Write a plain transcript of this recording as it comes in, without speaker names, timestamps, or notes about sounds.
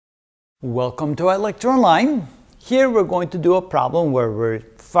Welcome to iLecture Online. Here we're going to do a problem where we're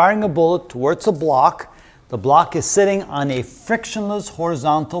firing a bullet towards a block. The block is sitting on a frictionless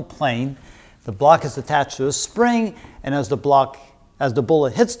horizontal plane. The block is attached to a spring, and as the bullet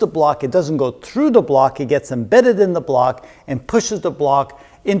hits the block, it doesn't go through the block, it gets embedded in the block and pushes the block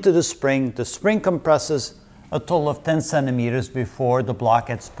into the spring. The spring compresses a total of 10 centimeters before the block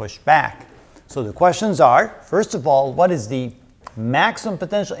gets pushed back. So the questions are, first of all, what is the maximum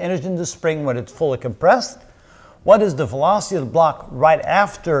potential energy in the spring when it's fully compressed? What is the velocity of the block right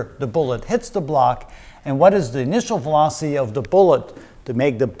after the bullet hits the block? And what is the initial velocity of the bullet to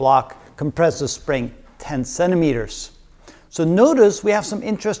make the block compress the spring 10 centimeters? So notice we have some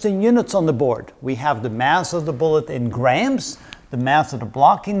interesting units on the board. We have the mass of the bullet in grams, the mass of the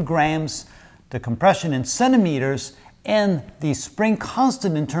block in grams, the compression in centimeters, and the spring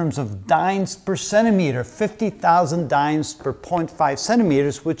constant in terms of dynes per centimeter, 50,000 dynes per 0.5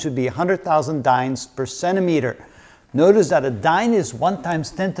 centimeters, which would be 100,000 dynes per centimeter. Notice that a dyne is 1 times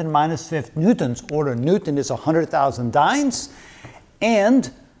 10 to the minus 5 newtons, or a newton is 100,000 dynes.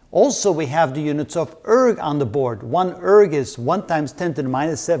 And also we have the units of erg on the board. 1 erg is 1 times 10 to the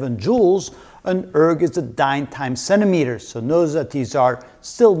minus 7 joules. An erg is a dyne times centimeters. So notice that these are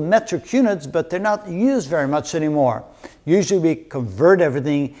still metric units, but they're not used very much anymore. Usually we convert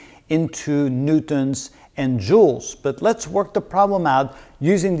everything into newtons and joules. But let's work the problem out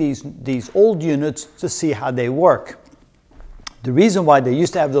using these old units to see how they work. The reason why they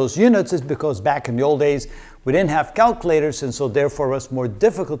used to have those units is because back in the old days we didn't have calculators, and so therefore it was more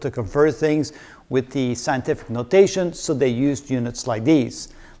difficult to convert things with the scientific notation, so they used units like these.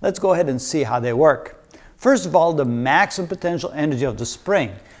 Let's go ahead and see how they work. First of all, the maximum potential energy of the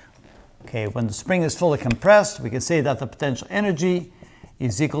spring. Okay, when the spring is fully compressed, we can say that the potential energy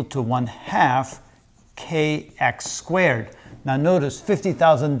is equal to 1/2 kx squared. Now notice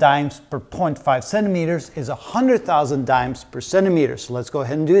 50,000 dynes per 0.5 centimeters is 100,000 dynes per centimeter. So let's go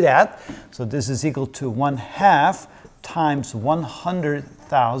ahead and do that. So this is equal to 1/2 times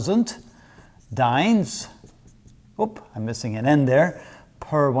 100,000 dynes. Oop, I'm missing an n there.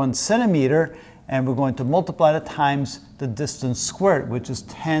 Per 1 centimeter, and we're going to multiply that times the distance squared, which is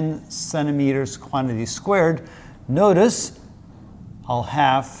 10 centimeters quantity squared. Notice I'll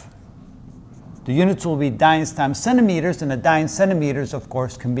have the units will be dynes times centimeters, and the dynes centimeters, of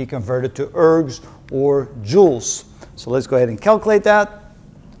course, can be converted to ergs or joules. So let's go ahead and calculate that.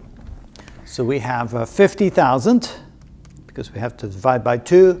 So we have 50,000, because we have to divide by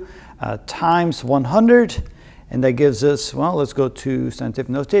 2, times 100. And that gives us, well, let's go to scientific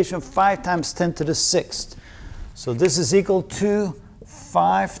notation, 5 times 10 to the 6th. So this is equal to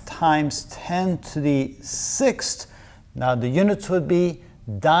 5 times 10 to the 6th. Now the units would be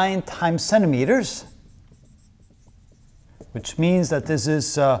dyne times centimeters, which means that this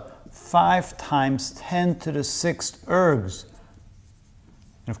is 5 times 10 to the 6th ergs.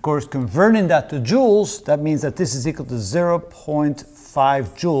 And of course, converting that to joules, that means that this is equal to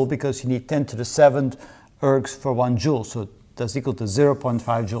 0.5 joule, because you need 10 to the 7th ergs for 1 joule, so that's equal to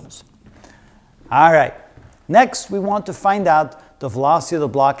 0.5 joules. All right, next we want to find out the velocity of the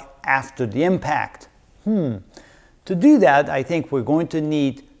block after the impact. To do that, I think we're going to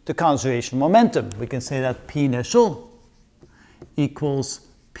need the conservation momentum. We can say that P initial equals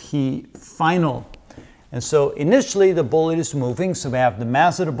P final. And so initially the bullet is moving, so we have the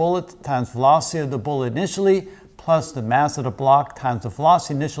mass of the bullet times velocity of the bullet initially, plus the mass of the block times the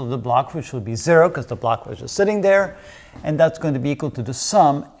velocity initial of the block, which would be 0 because the block was just sitting there. And that's going to be equal to the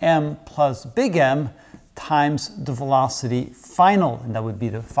sum m plus big M times the velocity final. And that would be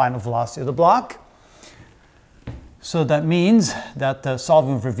the final velocity of the block. So that means that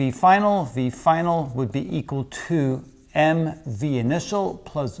solving for v final would be equal to m v initial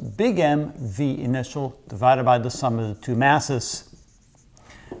plus big M v initial divided by the sum of the two masses.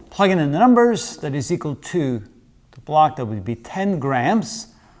 Plugging in the numbers, that is equal to the block, that would be 10 grams,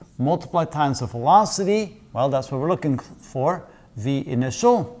 multiplied times the velocity, well, that's what we're looking for, v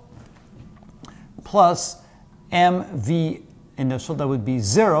initial, plus mv initial, that would be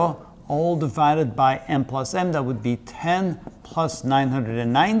 0, all divided by m plus m, that would be 10 plus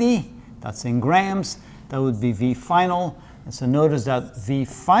 990, that's in grams, that would be v final. And so notice that v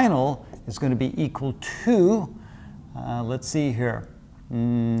final is going to be equal to, let's see here,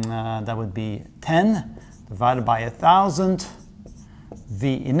 that would be 10 divided by 1,000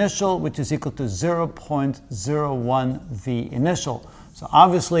 v initial, which is equal to 0.01 v initial. So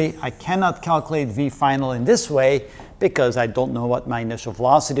obviously I cannot calculate v final in this way because I don't know what my initial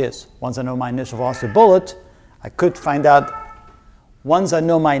velocity is. Once I know my initial velocity of the bullet, I could find out. Once I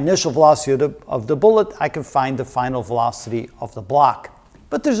know my initial velocity of the bullet, I can find the final velocity of the block.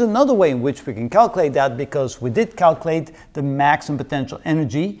 But there's another way in which we can calculate that, because we did calculate the maximum potential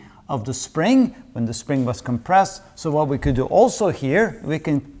energy of the spring when the spring was compressed. So what we could do also here, we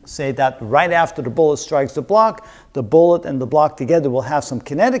can say that right after the bullet strikes the block, the bullet and the block together will have some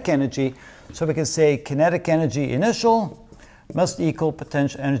kinetic energy. So we can say kinetic energy initial must equal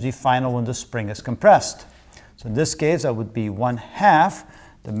potential energy final when the spring is compressed. So in this case, that would be 1/2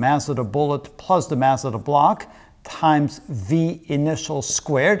 the mass of the bullet plus the mass of the block times V initial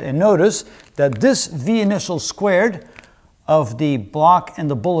squared. And notice that this V initial squared of the block and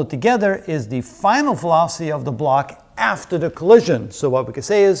the bullet together is the final velocity of the block after the collision. So what we can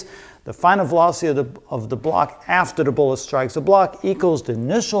say is the final velocity of the block after the bullet strikes the block equals the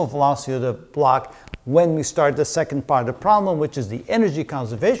initial velocity of the block when we start the second part of the problem, which is the energy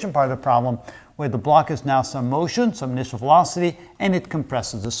conservation part of the problem, where the block is now some motion, some initial velocity, and it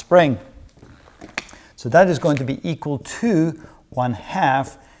compresses the spring. So that is going to be equal to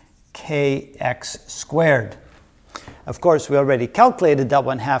 1/2 kx squared. Of course, we already calculated that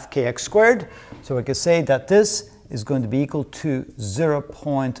 1/2 kx squared, so we can say that this is going to be equal to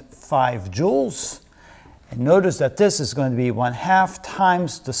 0.5 joules. And notice that this is going to be 1/2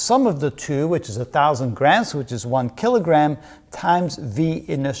 times the sum of the two, which is 1,000 grams, which is 1 kilogram, times V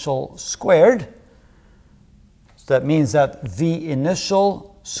initial squared. So that means that V initial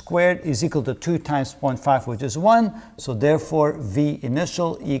squared is equal to 2 times 0.5, which is 1. So therefore, V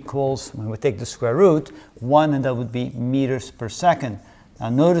initial equals, when we take the square root, 1, and that would be meters per second. Now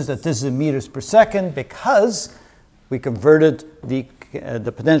notice that this is in meters per second because we converted the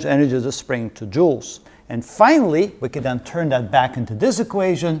potential energy of the spring to joules. And finally, we can then turn that back into this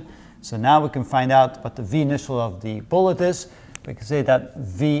equation. So now we can find out what the V initial of the bullet is. We can say that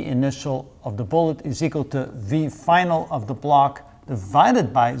V initial of the bullet is equal to V final of the block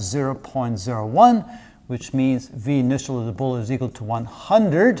divided by 0.01, which means V initial of the bullet is equal to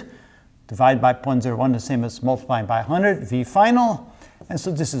 100 divided by 0.01, the same as multiplying by 100, V final. And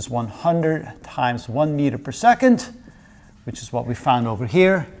so this is 100 times 1 meter per second, which is what we found over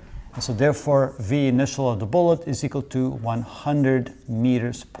here. And so therefore, V initial of the bullet is equal to 100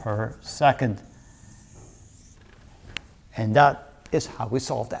 meters per second. And that is how we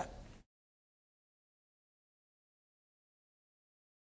solve that.